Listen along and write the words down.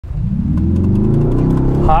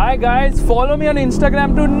Hi guys, follow me on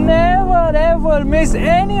Instagram to never ever miss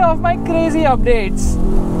any of my crazy updates.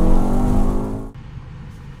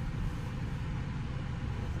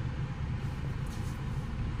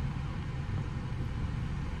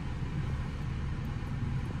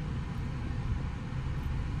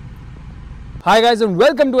 Hi guys and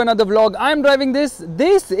welcome to another vlog. I am driving this.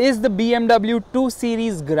 This is the BMW 2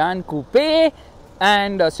 Series Gran Coupe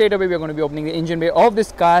and straight away we are going to be opening the engine bay of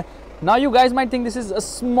this car. Now you guys might think this is a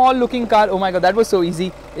small looking car. Oh my god, that was so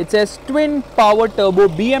easy. It says twin power turbo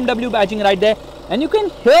BMW badging right there and you can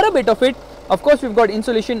hear a bit of it. Of course we've got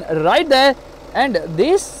insulation right there and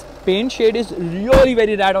this paint shade is really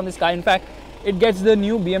very rad on this car. In fact, it gets the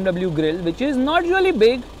new BMW grille which is not really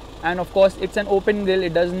big. And of course it's an open grille,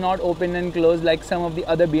 it does not open and close like some of the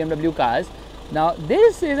other BMW cars. Now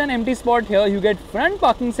this is an empty spot here. You get front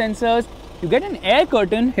parking sensors, you get an air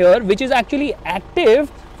curtain here which is actually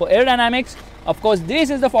active for aerodynamics. Of course this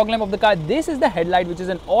is the fog lamp of the car. This is the headlight which is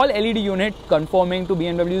an all LED unit conforming to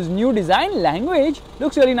BMW's new design language.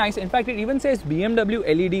 Looks really nice. In fact it even says BMW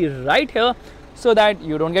LED right here so that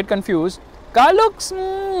you don't get confused. Car looks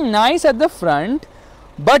nice at the front.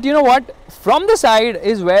 But you know what, from the side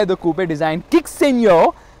is where the coupe design kicks in here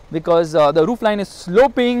because the roofline is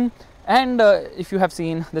sloping and if you have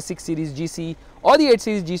seen the 6 Series GC or the 8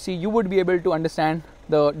 Series GC, you would be able to understand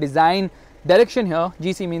the design direction here.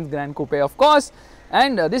 GC means Gran Coupe of course,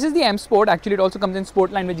 and this is the M Sport. Actually it also comes in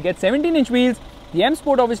Sport line which gets 17-inch wheels. The M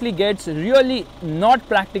Sport obviously gets really not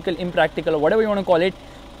practical, impractical or whatever you want to call it,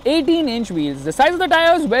 18-inch wheels. The size of the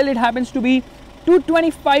tires, well, it happens to be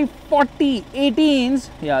 225 40 18s.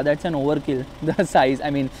 Yeah, that's an overkill. The size, I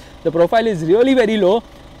mean the profile is really very low.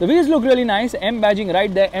 The wheels look really nice. M badging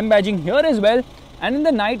right there, M badging here as well, and in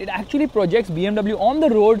the night it actually projects BMW on the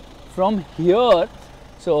road from here.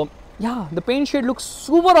 So yeah, the paint shade looks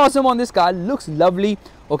super awesome on this car. Looks lovely.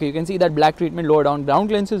 Okay, you can see that black treatment lower down, ground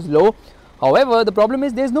clearance is low. However, the problem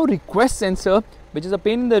is there's no request sensor which is a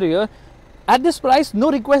pain in the rear. At this price, no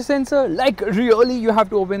request sensor, like really you have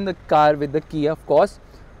to open the car with the key of course.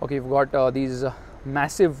 Okay, you've got these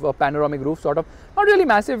massive panoramic roof, sort of, not really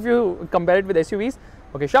massive if you compare it with SUVs.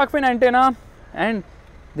 Okay, shark fin antenna and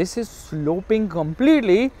this is sloping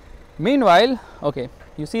completely. Meanwhile, okay,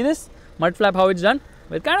 you see this mud flap how it's done?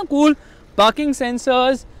 Well, kind of cool. Parking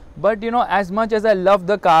sensors, but you know, as much as I love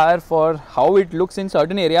the car for how it looks in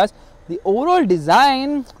certain areas, the overall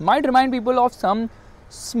design might remind people of some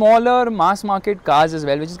smaller mass market cars as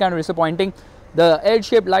well, which is kind of disappointing. The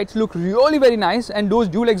L-shaped lights look really very nice and those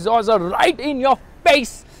dual exhausts are right in your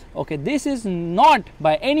face. Okay, this is not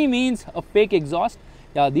by any means a fake exhaust.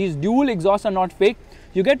 Yeah, these dual exhausts are not fake.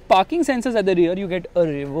 You get parking sensors at the rear, you get a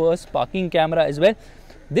reverse parking camera as well.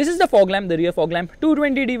 This is the fog lamp, the rear fog lamp.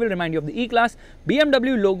 220D will remind you of the E-Class,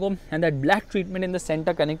 BMW logo and that black treatment in the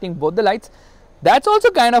center connecting both the lights. That's also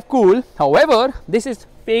kind of cool. However, this is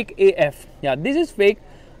fake AF. Yeah, this is fake,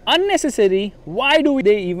 unnecessary. Why do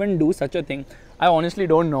they even do such a thing? I honestly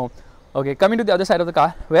don't know. Okay, coming to the other side of the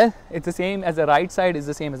car, well, it's the same as the right side is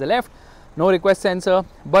the same as the left. No request sensor,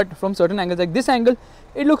 but from certain angles like this angle,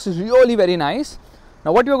 it looks really very nice.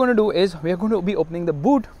 Now what we are going to do is we are going to be opening the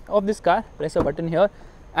boot of this car. Press a button here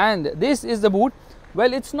and this is the boot.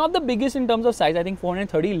 Well, it's not the biggest in terms of size. I think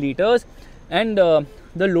 430 liters and the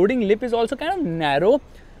loading lip is also kind of narrow.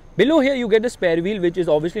 Below here you get the spare wheel which is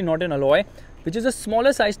obviously not an alloy, which is a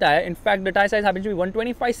smaller size tire. In fact, the tire size happens to be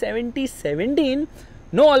 125/70/17.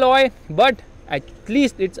 No alloy, but at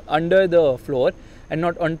least it's under the floor and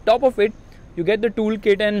not on top of it. You get the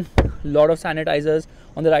toolkit and a lot of sanitizers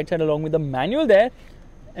on the right side along with the manual there.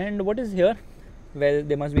 And what is here? Well,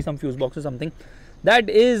 there must be some fuse box or something. That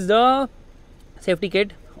is the safety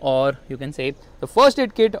kit, or you can say the first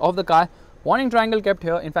aid kit of the car. Warning triangle kept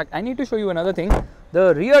here. In fact, I need to show you another thing.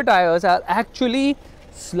 The rear tires are actually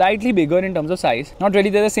slightly bigger in terms of size. Not really,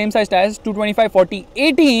 they're the same size tires, 225 40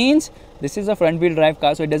 18s. This is a front wheel drive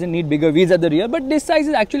car, so it doesn't need bigger wheels at the rear, but this size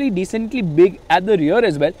is actually decently big at the rear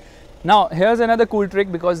as well. Now here's another cool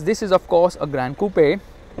trick, because this is of course a Gran Coupe.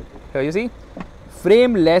 Here you see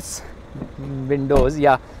frameless windows.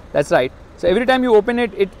 Yeah, that's right. So every time you open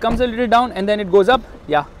it, it comes a little down and then it goes up.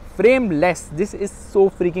 Yeah, frameless. This is so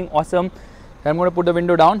freaking awesome. I'm going to put the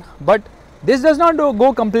window down, but this does not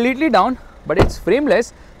go completely down, but it's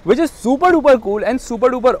frameless, which is super duper cool and super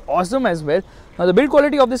duper awesome as well. Now the build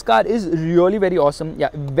quality of this car is really very awesome. Yeah,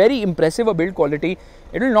 very impressive a build quality.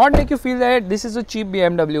 It will not make you feel that this is a cheap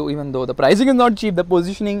BMW, even though the pricing is not cheap, the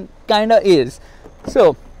positioning kinda is.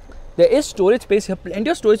 So there is storage space here, plenty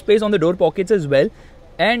of storage space on the door pockets as well.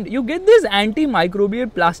 And you get this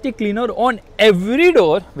antimicrobial plastic cleaner on every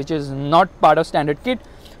door, which is not part of standard kit.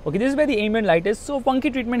 Okay, this is where the ambient light is. So funky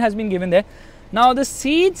treatment has been given there. Now the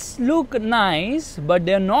seats look nice, but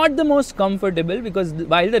they are not the most comfortable, because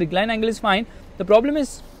while the recline angle is fine, the problem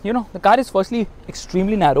is, you know, the car is firstly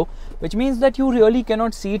extremely narrow, which means that you really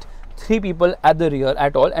cannot seat 3 people at the rear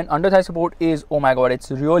at all, and under thigh support is, oh my god, it's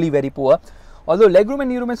really very poor. Although legroom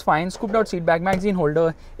and kneeroom is fine, scooped out seat back, magazine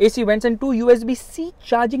holder, AC vents, and 2 USB-C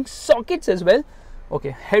charging sockets as well.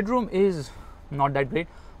 Okay, headroom is not that great,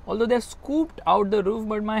 although they've scooped out the roof,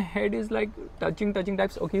 but my head is like touching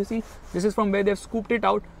types. Okay, you see, this is from where they've scooped it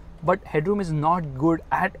out, but headroom is not good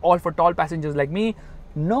at all for tall passengers like me.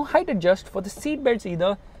 No height adjust for the seat belts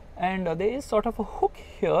either, and there is sort of a hook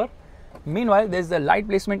here. Meanwhile, there's the light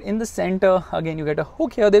placement in the center. Again, you get a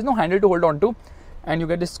hook here. There's no handle to hold on to, and you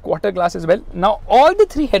get this quarter glass as well. Now all the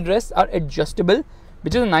 3 headrests are adjustable,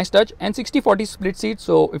 which is a nice touch, and 60-40 split seat,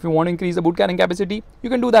 so if you want to increase the boot carrying capacity, you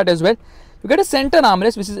can do that as well. You get a center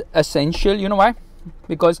armrest, which is essential. You know why?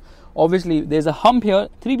 Because obviously there's a hump here,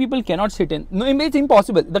 3 people cannot sit in. No, it's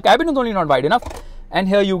impossible. The cabin is only not wide enough. And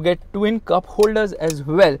here you get twin cup holders as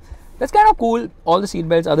well. That's kind of cool. All the seat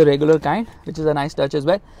belts are the regular kind, which is a nice touch as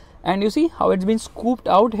well. And you see how it's been scooped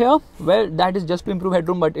out here. Well, that is just to improve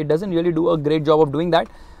headroom, but it doesn't really do a great job of doing that.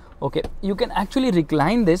 Okay, you can actually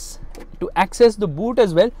recline this to access the boot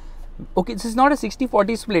as well. Okay, this is not a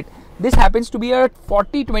 60-40 split. This happens to be a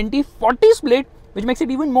 40-20-40 split, which makes it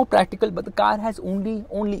even more practical. But the car has only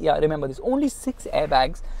yeah, remember this, only 6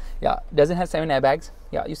 airbags. Yeah, doesn't have 7 airbags.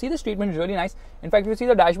 Yeah, you see this treatment is really nice. In fact, if you see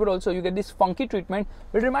the dashboard also, you get this funky treatment.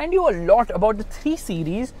 Will remind you a lot about the 3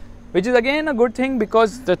 Series, which is again a good thing,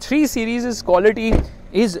 because the 3 Series' quality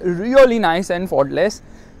is really nice and faultless.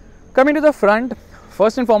 Coming to the front,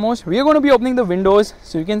 first and foremost, we are going to be opening the windows,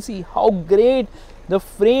 so you can see how great the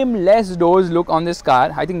frameless doors look on this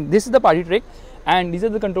car. I think this is the party trick. And these are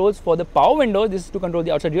the controls for the power windows. This is to control the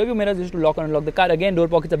outside rear view mirrors. This is to lock and unlock the car. Again, door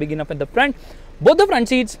pockets are big enough at the front. Both the front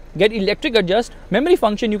seats get electric adjust. Memory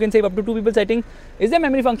function, you can save up to 2 people setting. Is there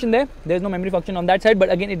memory function there? There is no memory function on that side,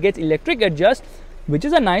 but again, it gets electric adjust, which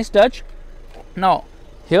is a nice touch. Now,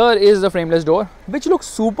 here is the frameless door, which looks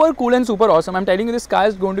super cool and super awesome. I'm telling you, this car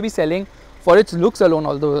is going to be selling for its looks alone,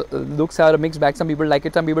 although looks are a mixed bag. Some people like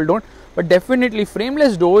it, some people don't. But definitely,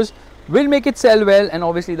 frameless doors will make it sell well, and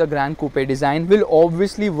obviously the Gran Coupe design will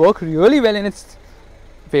obviously work really well in its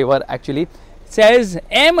favor. Actually, it says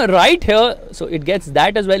M right here, so it gets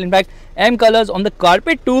that as well. In fact, M colors on the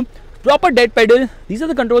carpet too. Proper dead pedal. These are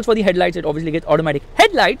the controls for the headlights. It obviously gets automatic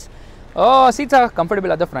headlights. Seats are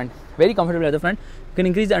comfortable at the front, very comfortable at the front. You can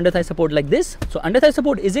increase the under thigh support like this. So under thigh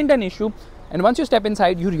support isn't an issue, and once you step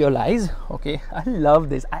inside, you realize, okay, I love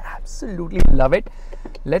this. I absolutely love it.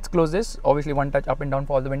 Let's close this. Obviously, one touch up and down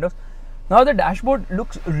for all the windows. Now the dashboard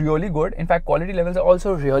looks really good. In fact, quality levels are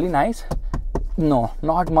also really nice. No,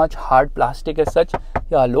 not much hard plastic as such.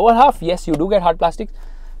 Yeah, lower half, yes, you do get hard plastics.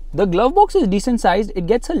 The glove box is decent sized. It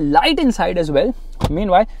gets a light inside as well.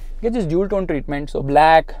 Meanwhile, it gets this dual tone treatment. So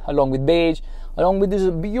black along with beige, along with this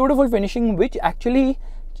beautiful finishing, which actually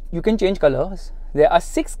you can change colors. There are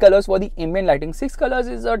 6 colors for the ambient lighting. 6 colors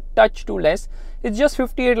is a touch too less. It's just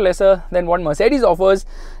 58 lesser than what Mercedes offers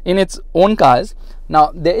in its own cars.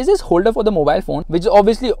 Now, there is this holder for the mobile phone, which is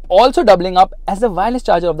obviously also doubling up as the wireless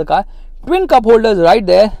charger of the car. Twin cup holders right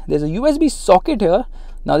there. There's a USB socket here.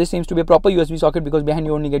 Now, this seems to be a proper USB socket, because behind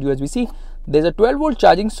you only get USB-C. There's a 12-volt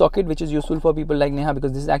charging socket, which is useful for people like Neha,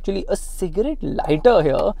 because this is actually a cigarette lighter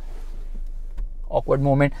here. Awkward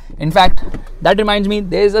moment. In fact, that reminds me,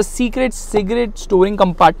 there's a secret cigarette storing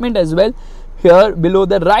compartment as well here below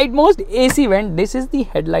the rightmost AC vent. This is the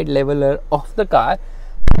headlight leveler of the car.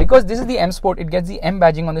 Because this is the M Sport, it gets the M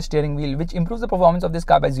badging on the steering wheel, which improves the performance of this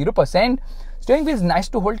car by 0%. Steering wheel is nice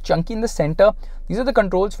to hold, chunky in the center. These are the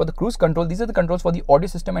controls for the cruise control. These are the controls for the audio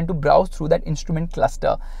system, and to browse through that instrument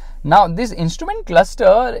cluster. Now, this instrument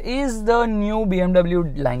cluster is the new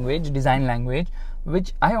BMW language, design language,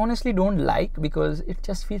 which I honestly don't like, because it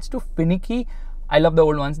just feels too finicky. I love the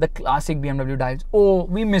old ones, the classic BMW dials. Oh,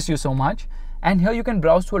 we miss you so much. And here you can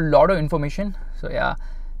browse through a lot of information. So yeah,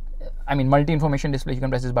 I mean, multi-information display. You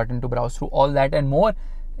can press this button to browse through all that and more.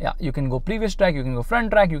 Yeah, you can go previous track, you can go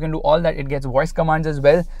front track, you can do all that. It gets voice commands as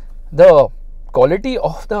well. The quality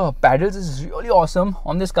of the paddles is really awesome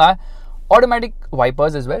on this car. Automatic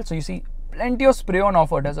wipers as well. So you see plenty of spray on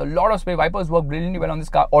offer. There's a lot of spray. Wipers work brilliantly well on this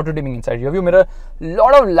car. Auto dimming inside rear view mirror.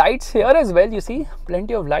 Lot of lights here as well. You see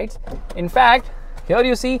plenty of lights. In fact, here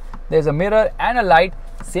you see there's a mirror and a light.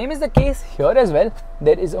 Same is the case here as well.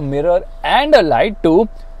 There is a mirror and a light too.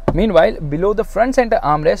 Meanwhile, below the front center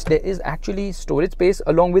armrest, there is actually storage space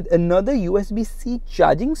along with another USB-C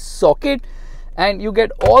charging socket. and you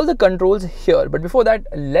get all the controls here. But before that,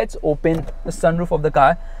 let's open the sunroof of the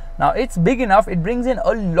car. Now it's big enough, it brings in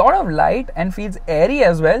a lot of light and feels airy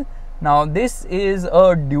as well. Now this is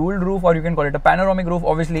a dual roof, or you can call it a panoramic roof.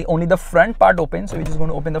 Obviously only the front part opens, so we're just going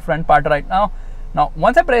to open the front part right now. Now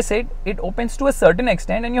once I press it, it opens to a certain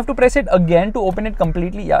extent, and you have to press it again to open it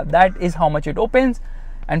completely. Yeah, that is how much it opens.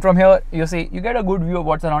 And from here, you see, you get a good view of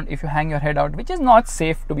what's around if you hang your head out, which is not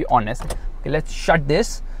safe, to be honest. Okay, let's shut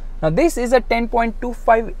this. Now this is a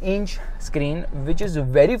 10.25 inch screen, which is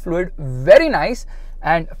very fluid, very nice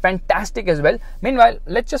and fantastic as well. Meanwhile,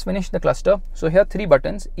 let's just finish the cluster. So here 3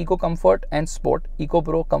 buttons: Eco, Comfort and Sport. Eco,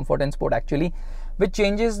 Pro, Comfort and Sport actually, which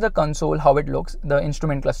changes the console, how it looks, the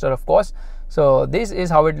instrument cluster of course. So this is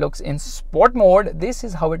how it looks in sport mode, this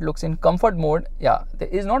is how it looks in comfort mode. Yeah, there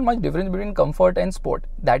is not much difference between comfort and sport.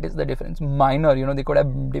 That is the difference, minor, you know, they could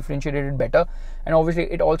have differentiated it better. And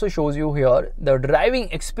obviously it also shows you here the driving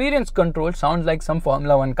experience control. Sounds like some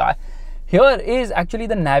Formula 1 car. Here is actually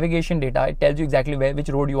the navigation data. It tells you exactly which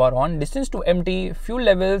road you are on, distance to empty, fuel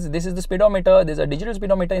levels. This is the speedometer. There's a digital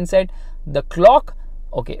speedometer inside, the clock.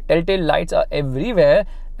 Okay, telltale lights are everywhere,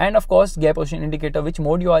 and of course gear position indicator, which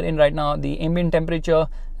mode you are in right now, the ambient temperature,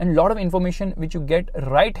 and a lot of information which you get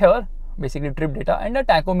right here, basically trip data, and a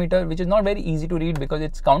tachometer, which is not very easy to read because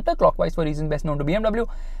it's counterclockwise for reasons best known to BMW,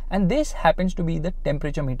 and this happens to be the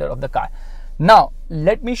temperature meter of the car. Now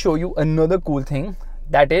let me show you another cool thing,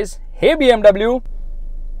 that is, hey BMW,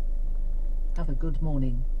 have a good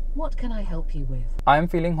morning. What can I help you with? I am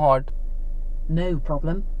feeling hot. No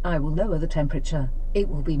problem. I will lower the temperature. It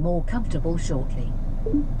will be more comfortable shortly.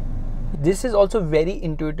 This is also very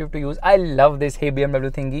intuitive to use. I love this hey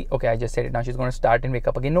BMW thingy. Okay, I just said it. Now she's going to start and wake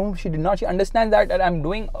up again. No, she did not. She understands that I'm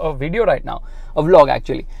doing a video right now, a vlog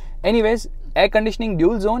actually. Anyways, air conditioning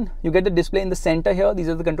dual zone. You get the display in the center here. These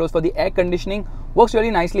are the controls for the air conditioning. Works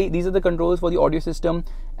really nicely. These are the controls for the audio system.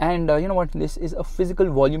 And you know what? This is a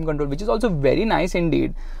physical volume control, which is also very nice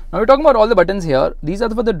indeed. Now we're talking about all the buttons here. These are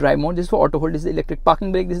for the drive mode. This is for auto hold. This is the electric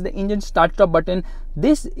parking brake. This is the engine start stop button.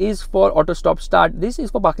 This is for auto stop start. This is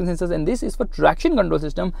for parking sensors, and this is for traction control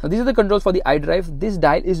system. Now, these are the controls for the iDrive. This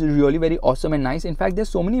dial is really very awesome and nice. In fact, there's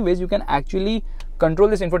so many ways you can actually control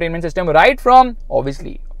this infotainment system, right from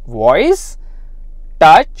obviously voice,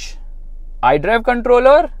 touch, iDrive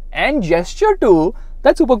controller, and gesture too.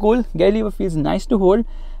 That's super cool. Gear lever feels nice to hold.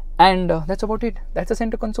 And that's about it. That's the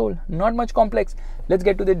center console. Not much complex. Let's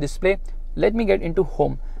get to the display. Let me get into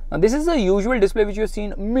home. Now this is the usual display which you have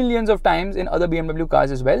seen millions of times in other BMW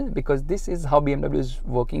cars as well, because this is how BMW is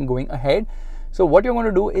working going ahead. So what you're going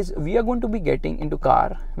to do is we are going to be getting into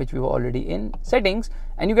car, which we were already in, settings,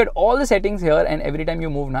 and you get all the settings here, and every time you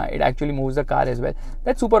move now, it actually moves the car as well.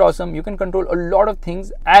 That's super awesome. You can control a lot of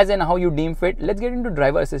things as and how you deem fit. Let's get into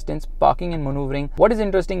driver assistance, parking and maneuvering. What is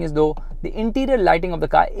interesting is though the interior lighting of the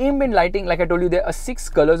car, ambient lighting. Like I told you, there are 6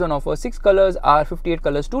 colors on offer. 6 colors are 58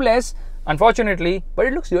 colors, 2 less unfortunately, but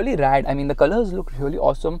it looks really rad. I mean, the colors look really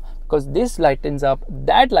awesome because this lightens up,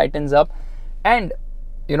 that lightens up, and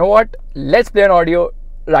you know what? Let's play an audio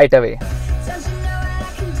right away.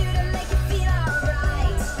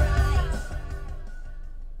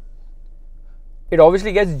 It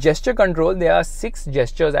obviously gets gesture control. There are 6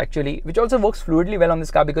 gestures actually, which also works fluidly well on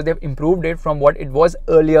this car because they've improved it from what it was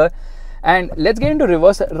earlier. And let's get into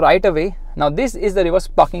reverse right away. Now this is the reverse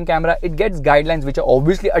parking camera. It gets guidelines which are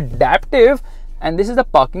obviously adaptive, and this is the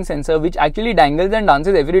parking sensor which actually dangles and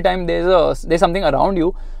dances every time there's something around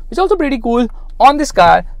you, which is also pretty cool on this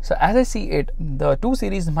car. So as I see it, the 2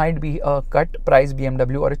 Series might be a cut price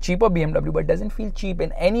BMW or a cheaper BMW, but doesn't feel cheap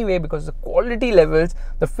in any way because the quality levels,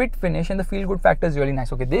 the fit finish, and the feel good factor is really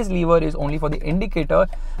nice. Okay, this lever is only for the indicator.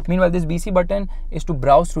 Meanwhile, this BC button is to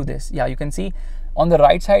browse through this. Yeah, you can see on the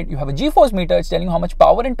right side you have a G-force meter. It's telling you how much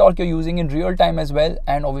power and torque you're using in real time as well,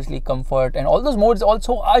 and obviously comfort, and all those modes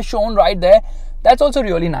also are shown right there. That's also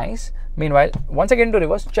really nice. Meanwhile, once again to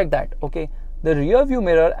reverse, check that. Okay, the rear view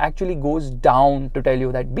mirror actually goes down to tell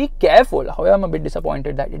you that be careful. However, I'm a bit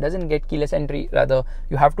disappointed that it doesn't get keyless entry. Rather,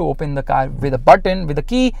 you have to open the car with a button, with a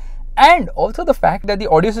key, and also the fact that the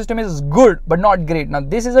audio system is good but not great. Now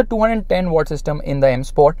this is a 210 watt system in the M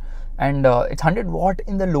Sport, and it's 100 watt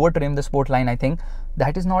in the lower trim, the Sport line. I think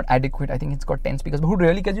that is not adequate. I think it's got 10 speakers, but who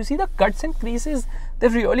really cares? You see the cuts and creases,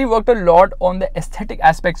 they've really worked a lot on the aesthetic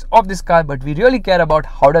aspects of this car, but we really care about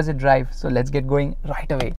how does it drive. So let's get going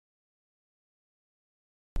right away.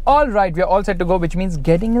 Alright, we are all set to go, which means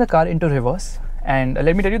getting the car into reverse. And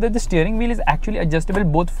let me tell you that the steering wheel is actually adjustable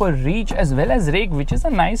both for reach as well as rake, which is a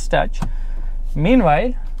nice touch.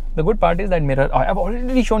 Meanwhile, the good part is that mirror. I've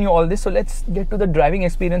already shown you all this, so let's get to the driving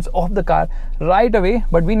experience of the car right away.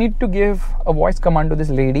 But we need to give a voice command to this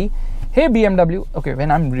lady, Hey BMW, okay,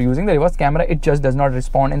 when I'm using the reverse camera, it just does not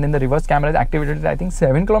respond, and then the reverse camera is activated at I think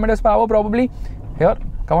 7 kilometers per hour probably. Here,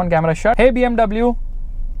 come on camera, shut. Hey BMW,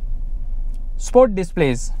 sport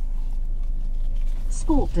displays.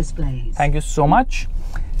 Sport displays. Thank you so much.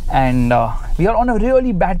 And we are on a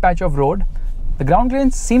really bad patch of road. The ground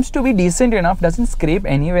clearance seems to be decent enough, doesn't scrape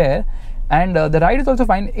anywhere, and the ride is also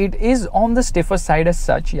fine. It is on the stiffer side as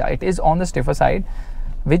such. Yeah, it is on the stiffer side,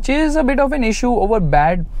 which is a bit of an issue over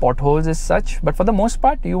bad potholes as such, but for the most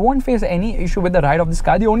part you won't face any issue with the ride of this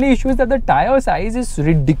car. The only issue is that the tire size is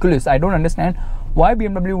ridiculous. I don't understand why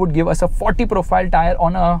BMW would give us a 40 profile tire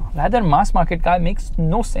on a rather mass market car. It makes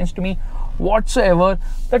no sense to me whatsoever.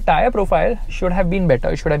 The tire profile should have been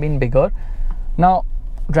better, it should have been bigger. Now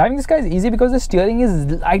driving this car is easy because the steering is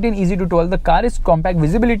light and easy to twirl. The car is compact,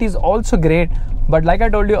 visibility is also great, but like I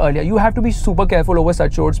told you earlier, you have to be super careful over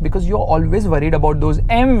such roads because you're always worried about those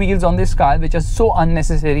M wheels on this car, which are so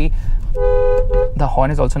unnecessary. The horn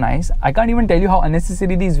is also nice. I can't even tell you how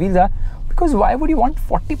unnecessary these wheels are, because why would you want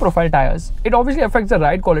 40 profile tires? It obviously affects the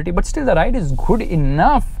ride quality, but still the ride is good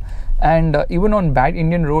enough. And even on bad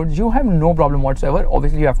Indian roads, you have no problem whatsoever.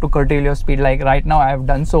 Obviously you have to curtail your speed, like right now I have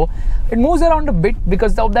done so. It moves around a bit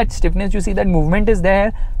because of that stiffness. You see that movement is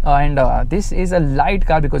there, and this is a light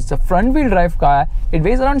car because it's a front wheel drive car. It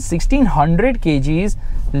weighs around 1600 kgs.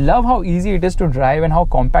 Love how easy it is to drive and how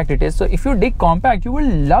compact it is. So if you dig compact, you will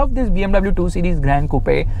love this BMW 2 Series Gran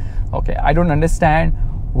Coupe. Okay, I don't understand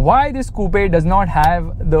why this coupe does not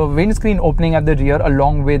have the windscreen opening at the rear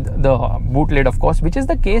along with the boot lid, of course, which is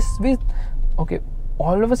the case with, okay,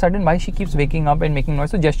 all of a sudden why she keeps waking up and making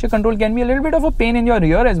noise. So gesture control can be a little bit of a pain in your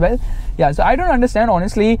rear as well. Yeah, so I don't understand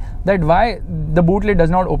honestly that why the boot lid does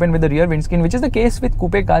not open with the rear windscreen, which is the case with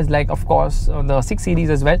coupe cars like, of course, the 6 Series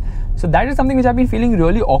as well. So that is something which I've been feeling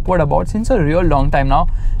really awkward about since a real long time now.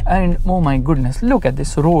 And oh my goodness, look at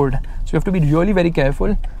this road. So you have to be really very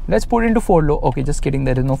careful. Let's put it into 4-low. Okay, just kidding,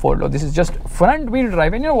 there is no 4-low. This is just front wheel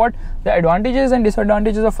drive. And you know what? The advantages and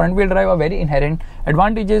disadvantages of front wheel drive are very inherent.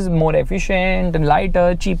 Advantages, more efficient and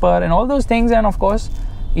lighter, cheaper and all those things, and of course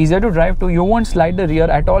easier to drive too. You won't slide the rear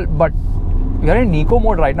at all. But we are in Eco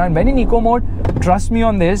mode right now, and when in Eco mode, trust me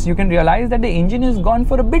on this, you can realize that the engine is gone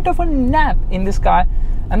for a bit of a nap in this car,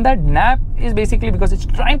 and that nap is basically because it's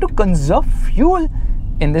trying to conserve fuel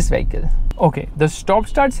in this vehicle. Okay, the stop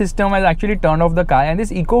start system has actually turned off the car, and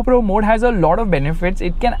this Eco Pro mode has a lot of benefits.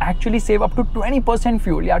 It can actually save up to 20%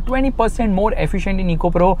 fuel. Yeah, 20% more efficient in Eco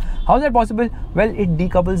Pro. How is that possible? Well, it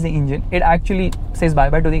decouples the engine. It actually says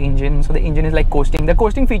bye-bye to the engine. So the engine is like coasting. The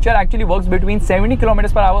coasting feature actually works between 70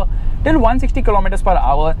 kilometers per hour till 160 kilometers per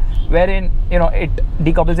hour, wherein, you know, it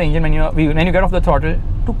decouples the engine when you get off the throttle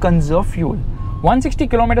to conserve fuel. 160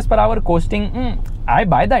 kilometers per hour coasting, I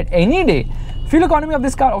buy that any day. Fuel economy of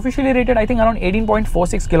this car officially rated I think around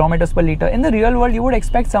 18.46 kilometers per liter. In the real world, you would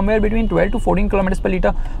expect somewhere between 12 to 14 kilometers per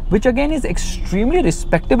liter, which again is extremely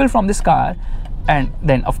respectable from this car. And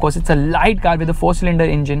then of course it's a light car with a 4-cylinder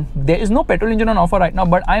engine. There is no petrol engine on offer right now,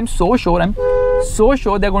 but I'm so sure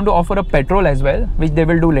they're going to offer a petrol as well, which they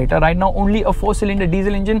will do later. Right now only a 4-cylinder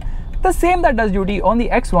diesel engine, the same that does duty on the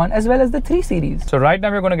X1 as well as the 3 Series. So right now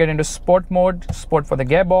we're going to get into sport mode. Sport for the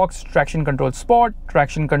gearbox, traction control sport,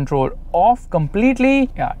 traction control off completely.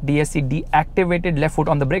 Yeah, DSC deactivated, left foot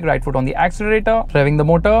on the brake, right foot on the accelerator. Revving the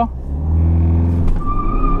motor.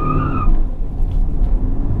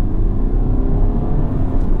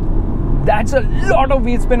 That's a lot of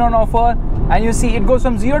wheel spin on offer. And you see it goes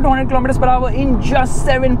from 0 to 100 kilometers per hour in just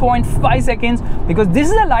 7.5 seconds, because this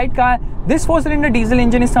is a light car. This 4-cylinder diesel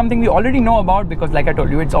engine is something we already know about because, like I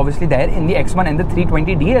told you, it's obviously there in the X1 and the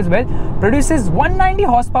 320D as well. Produces 190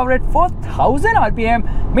 horsepower at 4,000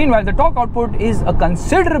 RPM. Meanwhile, the torque output is a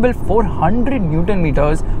considerable 400 Newton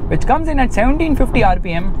meters, which comes in at 1750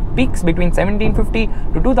 RPM, peaks between 1750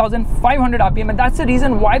 to 2500 RPM. And that's the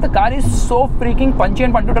reason why the car is so freaking punchy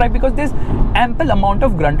and fun to drive, because there's ample amount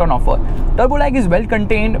of grunt on offer. Turbo lag is well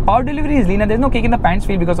contained. Power delivery is leaner. There's no kick in the pants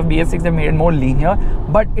feel because of BS6. They've made it more linear,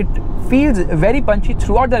 but it feels very punchy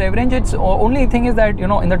throughout the rev range. Its only thing is that, you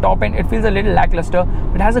know, in the top end it feels a little lackluster.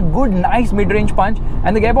 It has a good, nice mid-range punch,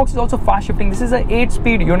 and the gearbox is also fast shifting. This is an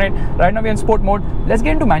 8-speed unit. Right now we're in sport mode. Let's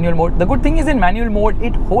get into manual mode. The good thing is in manual mode,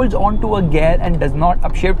 it holds on to a gear and does not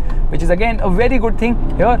upshift, which is again a very good thing.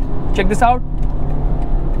 Here, check this out.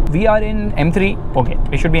 We are in M3. Okay,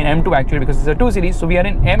 we should be in M2 actually because it's a 2 Series. So we are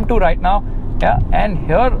in M2 right now. Yeah, and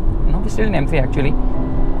here, no, we're still in M3 actually.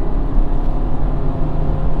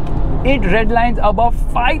 It redlines above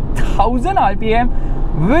 5,000 RPM,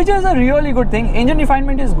 which is a really good thing. Engine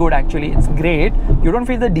refinement is good actually, it's great. You don't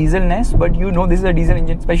feel the dieselness, but you know this is a diesel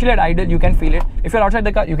engine, especially at idle, you can feel it. If you're outside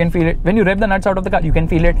the car, you can feel it. When you rev the nuts out of the car, you can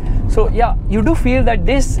feel it. So yeah, you do feel that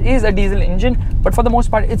this is a diesel engine, but for the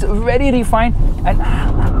most part, it's very refined. And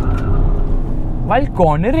while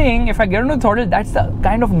cornering, if I get on the throttle, that's the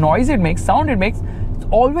kind of noise it makes, sound it makes. It's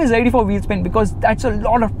always ready for wheel spin because that's a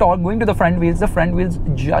lot of torque going to the front wheels. The front wheels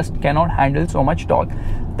just cannot handle so much torque.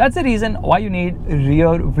 That's the reason why you need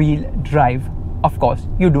rear wheel drive. Of course,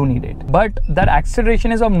 you do need it. But that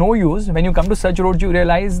acceleration is of no use. When you come to such roads, you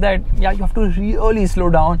realize that, yeah, you have to really slow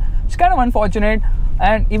down. It's kind of unfortunate.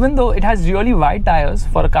 And even though it has really wide tires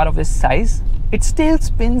for a car of this size, it still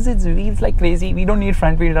spins its wheels like crazy. We don't need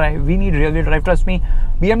front wheel drive. We need rear wheel drive. Trust me,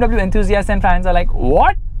 BMW enthusiasts and fans are like,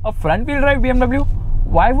 what? A front wheel drive BMW?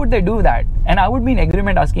 Why would they do that? And I would be in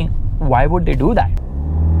agreement asking, why would they do that?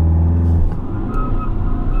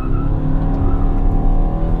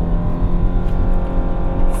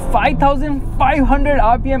 (5,500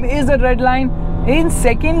 RPM is a red line. In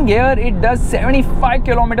second gear, it does 75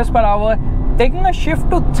 kilometers per hour. Taking a shift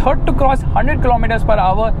to third to cross 100 kilometers per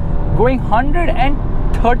hour, going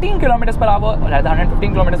 113 kilometers per hour, or rather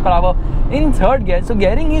 115 kilometers per hour in third gear. So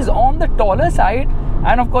gearing is on the taller side,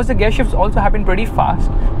 and of course the gear shifts also happen pretty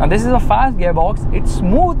fast. Now this is a fast gearbox. It's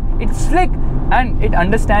smooth, it's slick, and it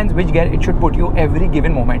understands which gear it should put you every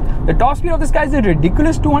given moment. The top speed of this car is a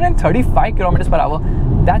ridiculous 235 kilometers per hour.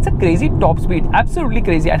 That's a crazy top speed, absolutely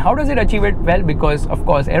crazy. And how does it achieve it? Well, because of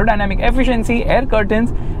course aerodynamic efficiency, air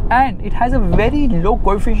curtains, and it has a very low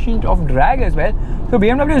coefficient of drag as well. So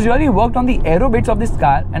BMW has really worked on the aero bits of this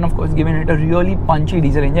car, and of course given it a really punchy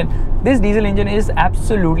diesel engine. This diesel engine is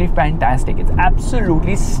absolutely fantastic. It's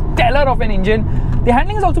absolutely stellar of an engine. The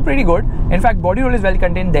handling is also pretty good. In fact, body roll is well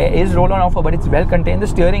contained. There is roll on offer, but it's well contained. The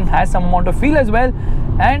steering has some amount of feel as well.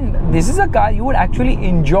 And this is a car you would actually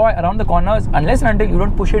enjoy around the corners unless and until you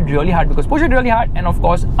don't push it really hard, because push it really hard and of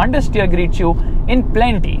course understeer greets you in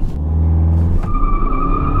plenty.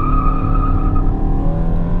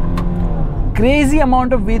 Crazy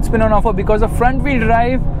amount of wheel spin on offer because of front wheel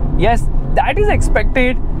drive. Yes, that is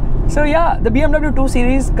expected. So yeah, the BMW 2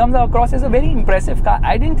 Series comes across as a very impressive car.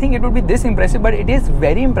 I didn't think it would be this impressive, but it is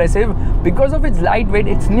very impressive because of its lightweight,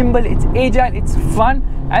 it's nimble, it's agile, it's fun,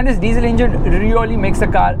 and this diesel engine really makes the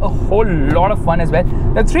car a whole lot of fun as well.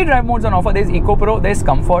 There are 3 drive modes on offer. There's Eco Pro, there's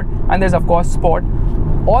Comfort, and there's of course Sport.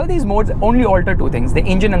 All these modes only alter 2 things, the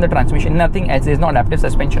engine and the transmission, nothing else. There's no adaptive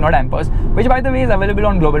suspension or dampers, which by the way is available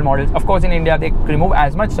on global models. Of course in India they remove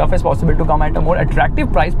as much stuff as possible to come at a more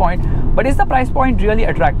attractive price point. But is the price point really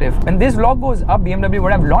attractive? When this vlog goes up, BMW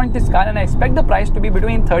would have launched this car, and I expect the price to be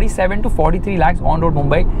between 37 to 43 lakhs on road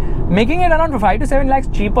Mumbai, making it around 5 to 7 lakhs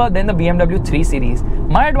cheaper than the BMW 3 Series.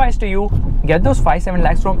 My advice to you, get those 5-7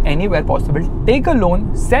 lakhs from anywhere possible. Take a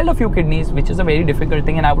loan, sell a few kidneys, which is a very difficult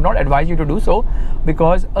thing, and I would not advise you to do so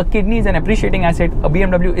because a kidney is an appreciating asset, a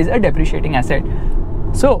BMW is a depreciating asset.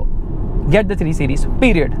 So get the 3 Series,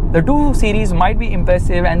 period. The 2 Series might be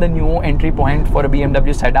impressive and the new entry point for a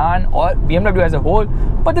BMW sedan or BMW as a whole,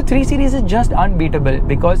 but the 3 Series is just unbeatable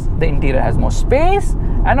because the interior has more space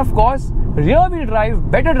and of course rear wheel drive,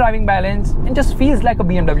 better driving balance, and just feels like a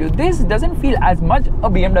BMW. This doesn't feel as much a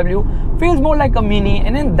BMW, feels more like a Mini,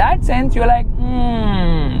 and in that sense you're like,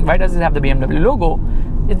 why does it have the BMW logo?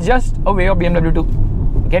 It's just a way of BMW to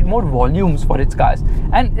get more volumes for its cars.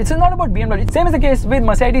 And it's not about BMW. Same is the case with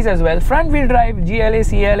Mercedes as well. Front wheel drive, GLA,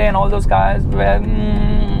 CLA and all those cars, well,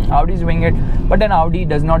 Audi's doing it, but then Audi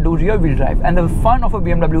does not do rear wheel drive, and the fun of a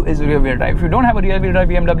BMW is rear wheel drive. If you don't have a rear wheel drive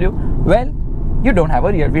BMW, well, you don't have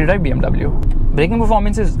a rear wheel drive BMW. Braking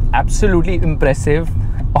performance is absolutely impressive.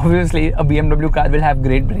 Obviously a BMW car will have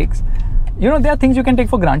great brakes. You know, there are things you can take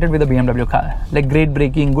for granted with a BMW car, like great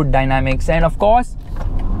braking, good dynamics, and of course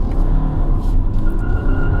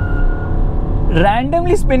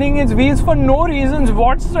randomly spinning its wheels for no reasons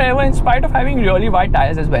whatsoever, in spite of having really wide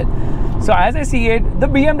tires as well. So as I see it, the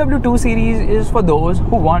BMW 2 Series is for those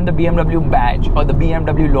who want the BMW badge or the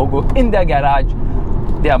BMW logo in their garage.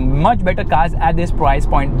 They are much better cars at this price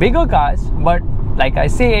point, bigger cars, but like I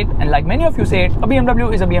say it, and like many of you say it, a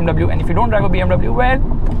BMW is a BMW, and if you don't drive a BMW, well,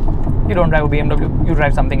 you don't drive a BMW, you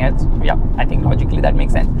drive something else. Yeah, I think logically that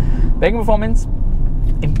makes sense. Braking performance,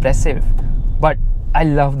 impressive, but I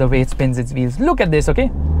love the way it spins its wheels. Look at this,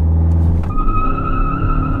 okay?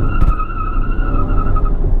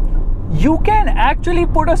 You can actually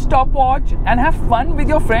put a stopwatch and have fun with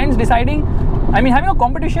your friends deciding, having a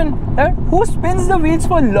competition who spins the wheels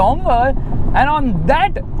for longer And on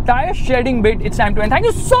that tire shedding bit, it's time to end. Thank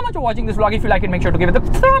you so much for watching this vlog. If you like it, make sure to give it a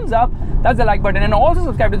thumbs up. That's the like button, and also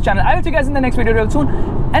subscribe to the channel. I will see you guys in the next video real soon.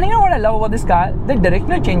 And you know what I love about this car? The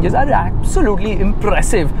directional changes are absolutely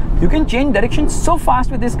impressive. You can change direction so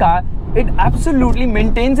fast with this car. It absolutely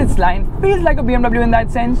maintains its line. Feels like a BMW in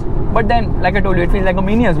that sense. But then, like I told you, it feels like a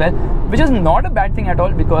Mini as well, which is not a bad thing at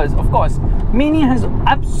all, because of course Mini has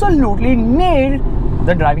absolutely nailed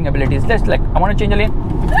the driving abilities. Just like, I want to change a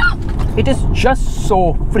lane. It is just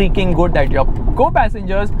so freaking good that your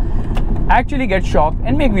co-passengers actually get shocked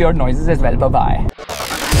and make weird noises as well. Bye bye.